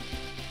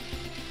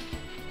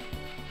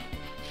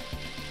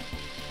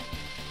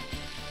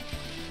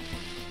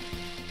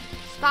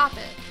 Stop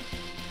it.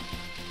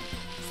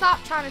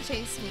 Stop trying to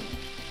chase me.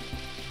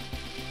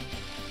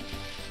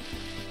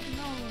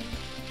 No.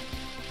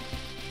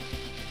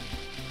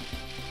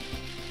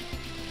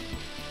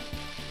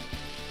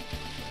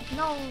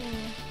 No.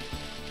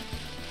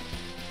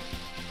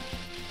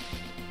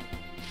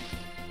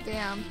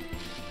 Damn.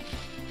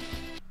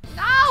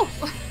 No!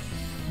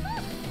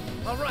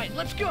 All right,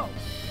 let's go.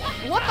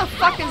 What the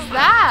fuck is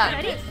that?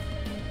 Ready?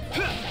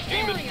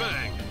 Demon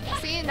fang.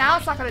 See, now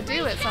it's not gonna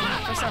do it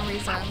for some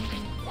reason.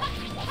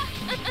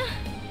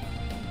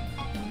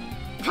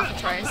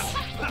 Cockatrice.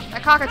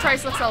 That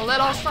cockatrice looks a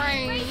little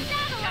strange.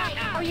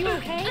 Are you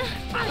okay?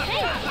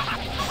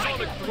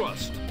 Sonic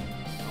thrust.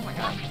 Oh my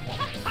god.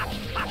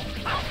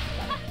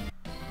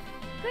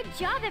 Good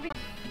job, everyone.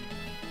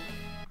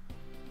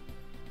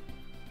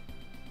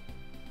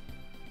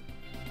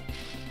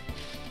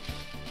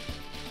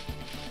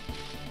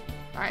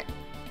 Alright.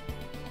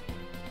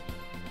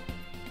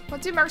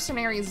 What do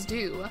mercenaries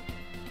do?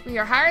 We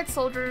are hired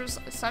soldiers.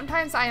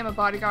 Sometimes I am a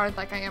bodyguard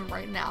like I am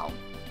right now.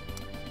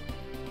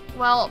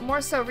 Well,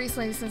 more so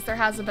recently since there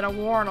hasn't been a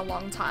war in a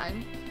long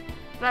time.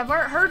 But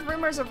I've heard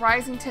rumors of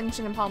rising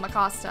tension in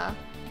Palmacosta.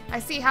 I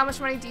see. How much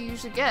money do you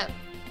usually get?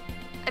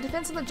 It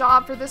depends on the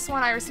job. For this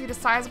one, I received a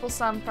sizable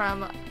sum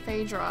from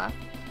Phaedra.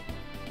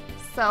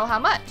 So, how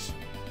much?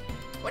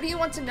 What do you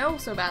want to know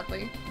so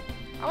badly?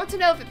 I want to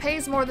know if it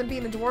pays more than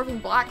being a dwarven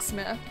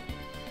blacksmith.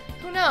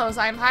 Who knows?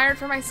 I am hired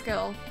for my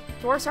skill.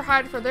 Dwarves are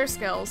hired for their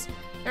skills.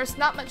 There's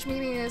not much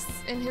meaning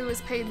in who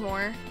is paid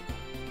more.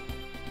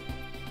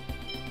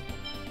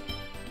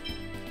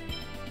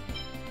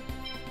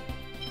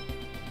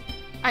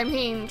 I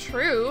mean,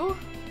 true.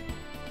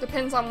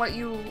 Depends on what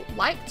you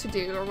like to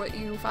do or what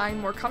you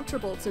find more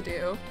comfortable to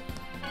do.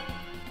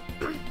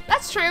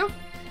 That's true.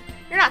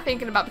 You're not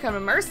thinking about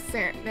becoming a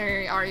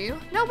mercenary, are you?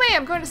 No way,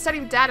 I'm going to study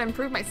with Dad and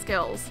improve my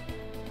skills.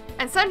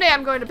 And someday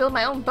I'm going to build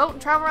my own boat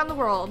and travel around the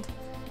world.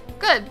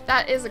 Good,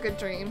 that is a good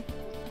dream.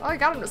 Oh, I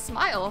got him to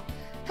smile.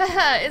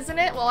 Haha, isn't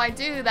it? Well, I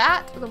do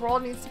that, the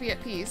world needs to be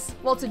at peace.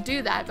 Well, to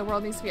do that, the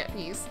world needs to be at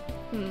peace.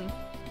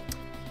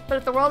 But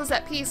if the world is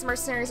at peace,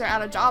 mercenaries are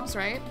out of jobs,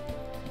 right?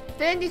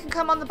 Then you can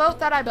come on the boat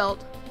that I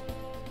built.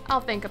 I'll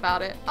think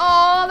about it.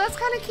 Oh, that's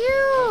kind of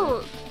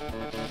cute!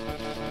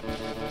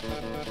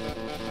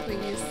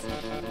 Please.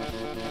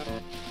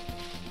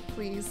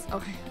 Please.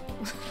 Okay.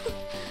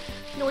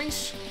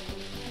 No-ish.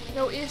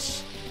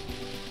 No-ish.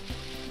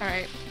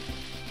 Alright.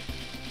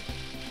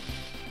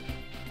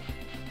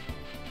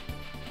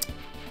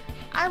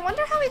 I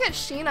wonder how we get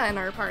Sheena in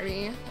our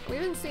party. We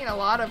haven't seen a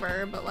lot of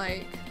her, but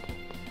like...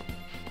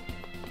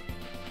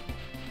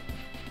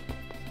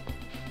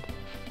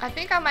 I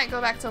think I might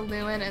go back to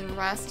Luin and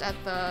rest at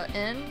the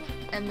inn,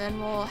 and then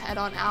we'll head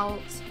on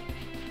out.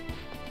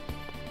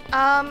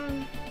 I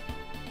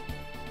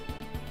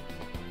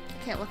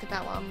can't look at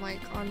that while I'm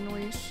like on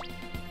leash.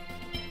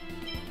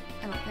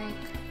 I don't think.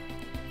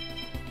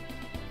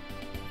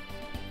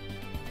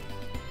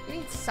 We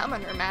need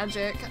summoner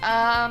magic.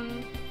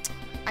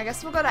 I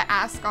guess we'll go to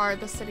Asgard,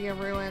 the City of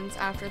Ruins,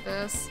 after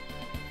this.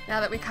 Now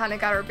that we kind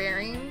of got our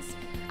bearings.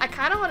 I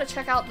kind of want to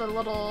check out the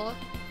little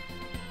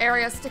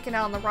area sticking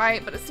out on the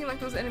right, but it seemed like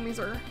those enemies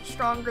are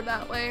stronger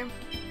that way.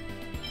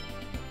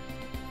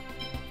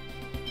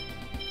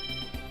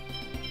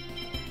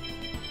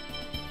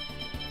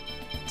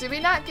 Did we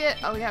not get...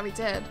 Oh yeah, we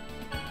did.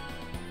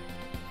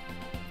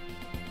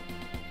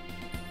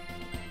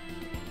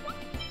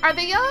 Are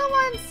the yellow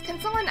ones... Can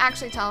someone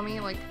actually tell me,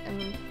 like, in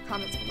the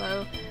comments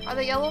below, are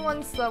the yellow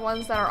ones the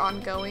ones that are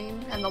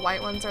ongoing, and the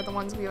white ones are the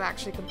ones we've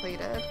actually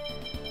completed?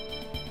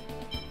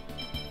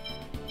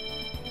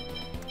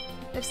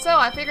 If so,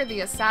 I figured the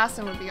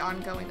assassin would be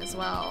ongoing as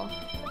well.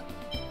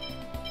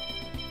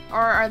 Or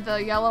are the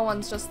yellow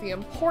ones just the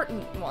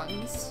important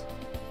ones?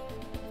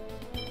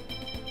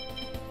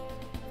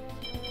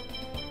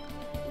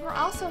 We're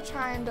also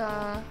trying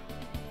to...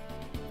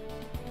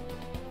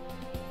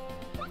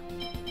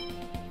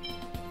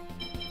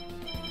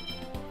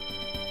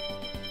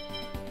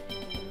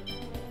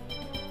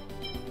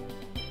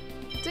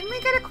 Didn't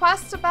we get a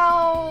quest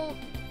about...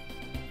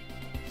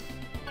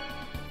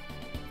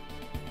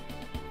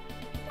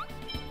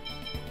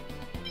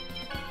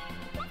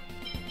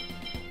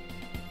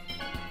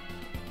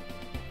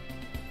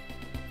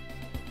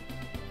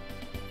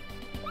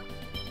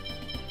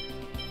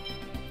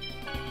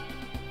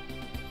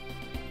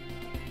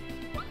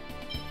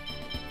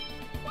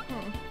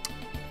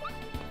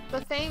 The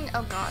thing,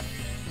 oh god.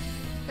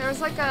 There was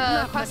like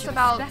a quest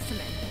about Are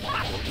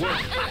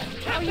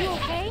you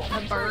okay?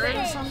 a bird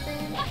or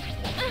something.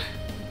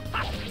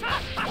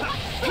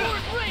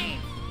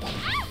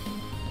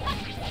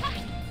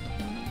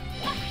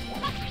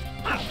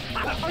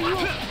 Are you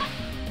okay?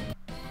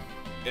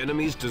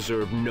 Enemies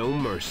deserve no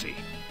mercy.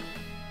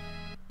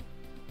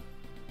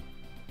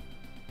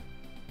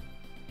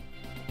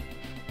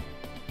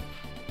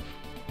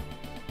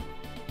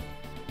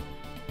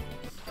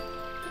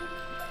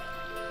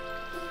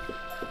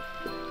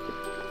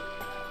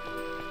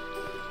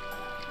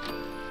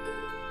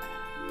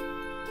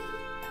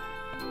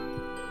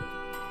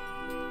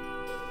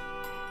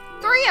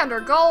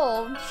 $300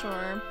 gold,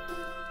 sure.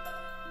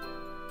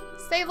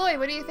 Say, Lloyd,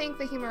 what do you think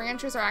the human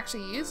ranchers are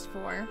actually used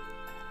for?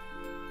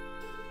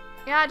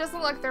 Yeah, it doesn't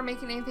look like they're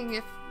making anything.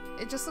 If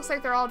it just looks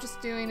like they're all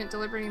just doing it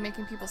deliberately,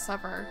 making people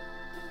suffer.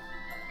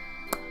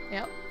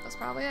 Yep, that's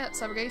probably it.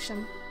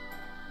 Subrogation.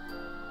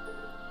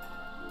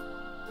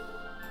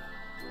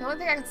 The only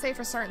thing I can say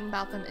for certain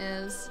about them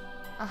is,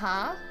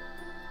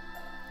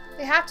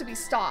 they have to be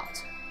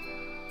stopped.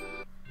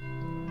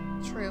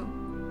 True.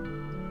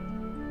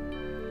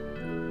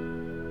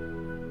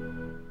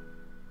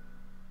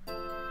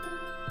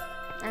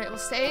 Alright, we'll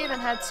save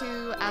and head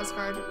to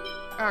Asgard.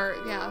 Or,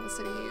 yeah, the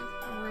city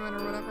of Ruin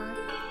or whatever.